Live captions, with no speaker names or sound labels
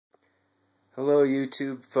Hello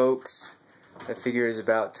YouTube folks. I figure it's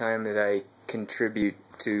about time that I contribute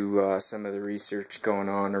to some of the research going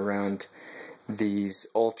on around these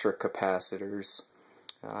ultra capacitors.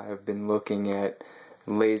 I've been looking at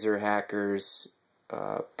Laser Hacker's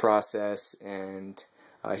process, and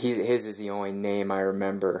his is the only name I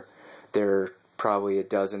remember. There are probably a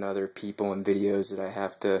dozen other people and videos that I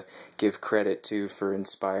have to give credit to for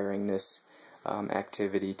inspiring this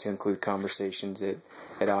activity, to include conversations at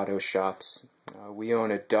auto shops. We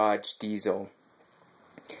own a Dodge diesel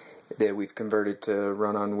that we've converted to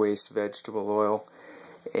run on waste vegetable oil,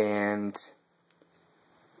 and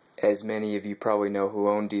as many of you probably know who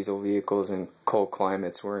own diesel vehicles in cold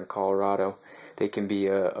climates, we're in Colorado, they can be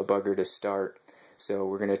a bugger to start. So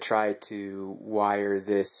we're going to try to wire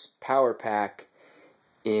this power pack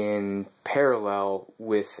in parallel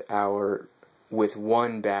with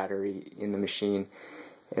one battery in the machine,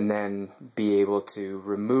 and then be able to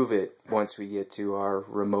remove it once we get to our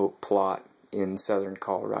remote plot in southern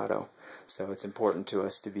Colorado. So it's important to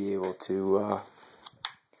us to be able to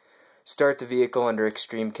start the vehicle under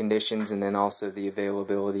extreme conditions, and then also the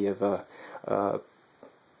availability of a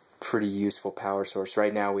pretty useful power source.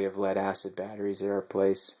 Right now we have lead acid batteries at our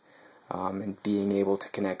place, and being able to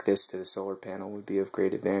connect this to the solar panel would be of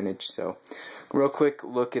great advantage. So real quick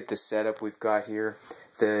look at the setup we've got here.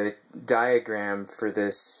 The diagram for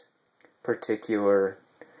this particular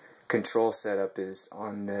control setup is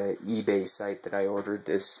on the eBay site that I ordered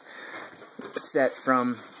this set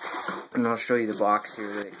from, and I'll show you the box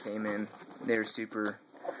here that it came in. They're super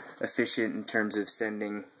efficient in terms of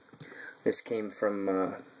sending. This came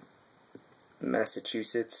from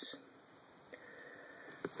Massachusetts,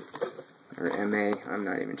 or MA, I'm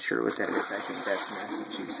not even sure what that is. I think that's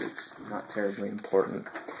Massachusetts, not terribly important.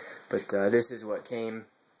 But this is what came.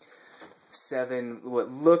 7 what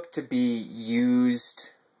looked to be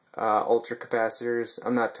used ultra capacitors.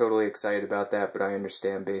 I'm not totally excited about that, but I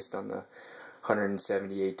understand based on the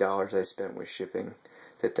 $178 I spent with shipping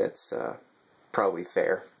that's probably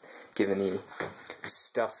fair, given the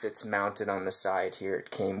stuff that's mounted on the side here. It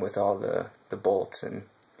came with all the bolts and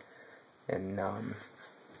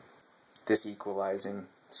this equalizing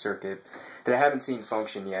circuit that I haven't seen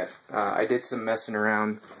function yet. I did some messing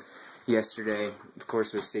around yesterday, of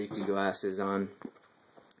course with safety glasses on,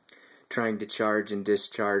 trying to charge and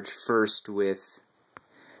discharge first with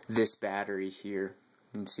this battery here.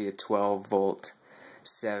 You can see a 12 volt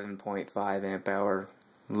 7.5 amp hour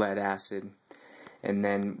lead acid, and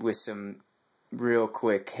then with some real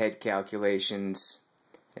quick head calculations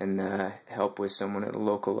and help with someone at a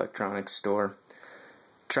local electronics store,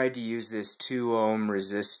 tried to use this 2 ohm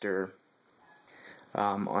resistor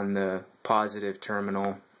on the positive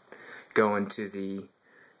terminal going to the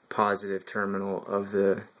positive terminal of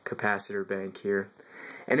the capacitor bank here,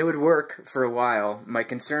 and it would work for a while. My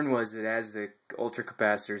concern was that as the ultra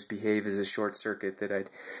capacitors behave as a short circuit, that I'd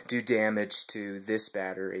do damage to this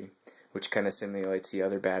battery, which kind of simulates the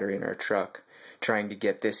other battery in our truck, trying to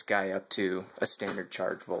get this guy up to a standard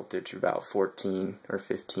charge voltage of about 14 or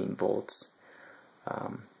 15 volts.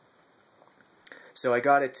 So I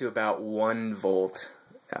got it to about 1 volt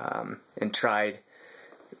and tried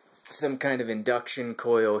some kind of induction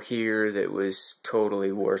coil here that was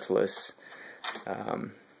totally worthless.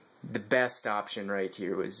 The best option right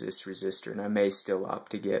here was this resistor, and I may still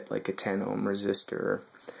opt to get like a 10 ohm resistor or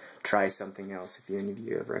try something else if any of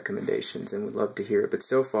you have recommendations, and would love to hear it. But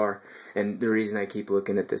so far, and the reason I keep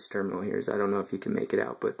looking at this terminal here is I don't know if you can make it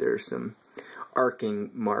out, but there's some arcing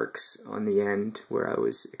marks on the end where I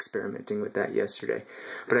was experimenting with that yesterday.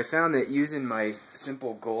 But I found that using my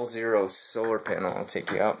simple Goal Zero solar panel, I'll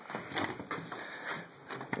take you out,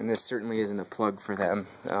 and this certainly isn't a plug for them.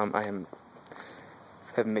 I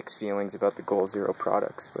have mixed feelings about the Goal Zero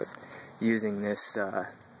products, but using this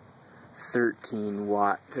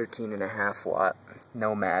 13.5 watt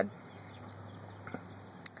Nomad,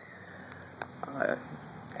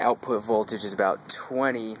 output voltage is about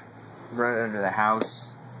 20, run it under the house,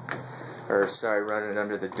 or sorry, run it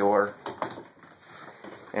under the door,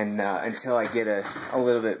 and until I get a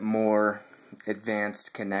little bit more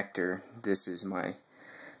advanced connector. This is my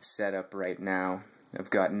setup right now. I've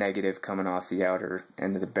got negative coming off the outer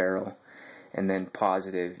end of the barrel, and then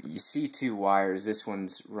positive. You see 2 wires. This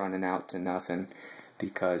one's running out to nothing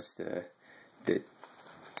because the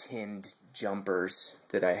tinned jumpers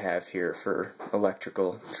that I have here for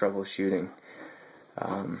electrical troubleshooting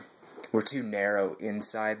were too narrow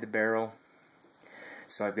inside the barrel,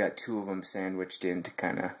 so I've got 2 of them sandwiched in to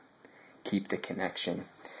kind of keep the connection.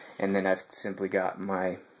 And then I've simply got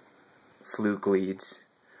my fluke leads,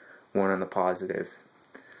 one on the positive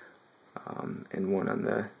and one on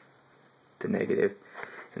the the negative.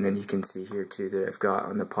 And then you can see here too that I've got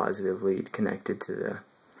on the positive lead connected to the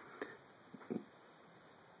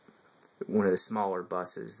one of the smaller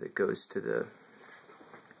buses that goes to the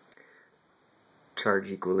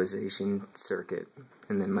charge equalization circuit,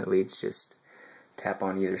 and then my leads just tap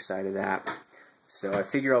on either side of that. So I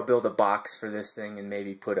figure I'll build a box for this thing and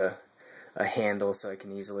maybe put a handle so I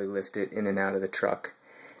can easily lift it in and out of the truck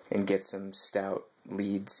and get some stout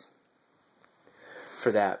leads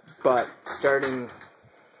for that. But starting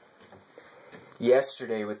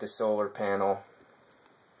yesterday with the solar panel,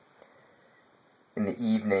 in the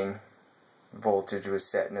evening, voltage was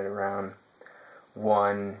setting at around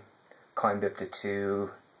 1, climbed up to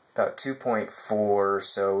 2, about 2.4 or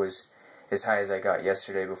so was as high as I got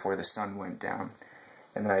yesterday before the sun went down.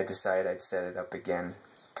 And then I decided I'd set it up again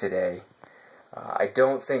today. I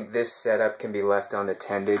don't think this setup can be left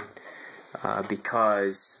unattended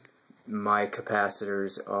because my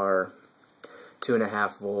capacitors are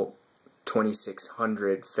 2.5 volt,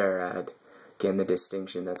 2600 farad. Again, the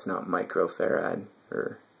distinction, that's not microfarad,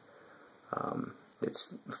 or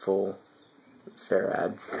it's full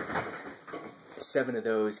farad. 7 of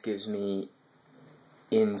those gives me,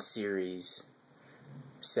 in series,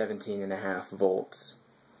 17.5 volts.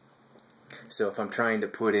 So if I'm trying to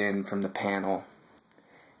put in from the panel,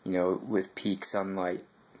 you know, with peak sunlight,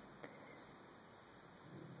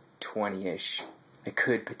 20-ish, I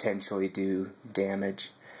could potentially do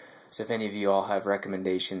damage. So if any of you all have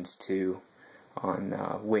recommendations too on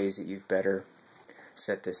ways that you've better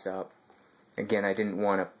set this up. Again, I didn't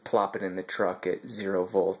want to plop it in the truck at 0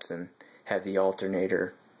 volts and have the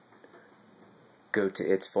alternator go to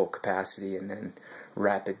its full capacity and then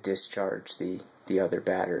rapid discharge the other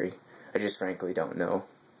battery. I just frankly don't know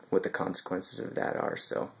what the consequences of that are.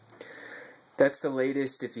 So that's the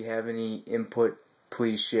latest. If you have any input,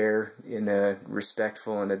 please share in a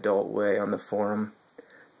respectful and adult way on the forum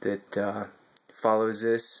that follows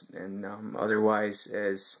this. And otherwise,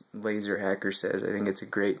 as Laser Hacker says, I think it's a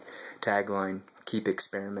great tagline: keep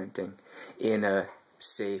experimenting in a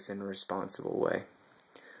safe and responsible way.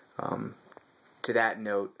 To that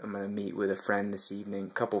note, I'm going to meet with a friend this evening,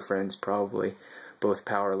 a couple friends probably, both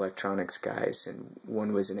power electronics guys, and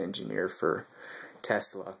one was an engineer for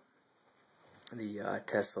Tesla. The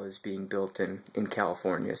Tesla is being built in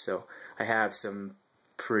California, so I have some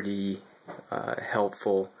pretty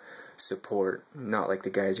helpful support. Not like the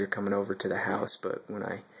guys who are coming over to the house, but when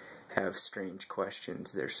I have strange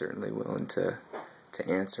questions, they're certainly willing to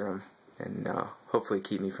answer them, and hopefully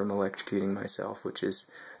keep me from electrocuting myself, which is,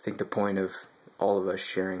 I think, the point of all of us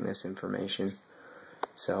sharing this information.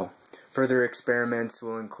 So further experiments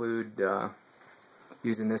will include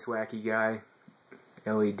using this wacky guy,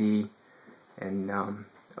 LED, and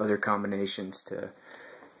other combinations to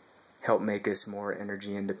help make us more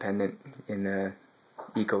energy independent in a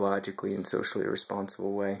ecologically and socially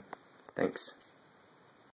responsible way. Thanks.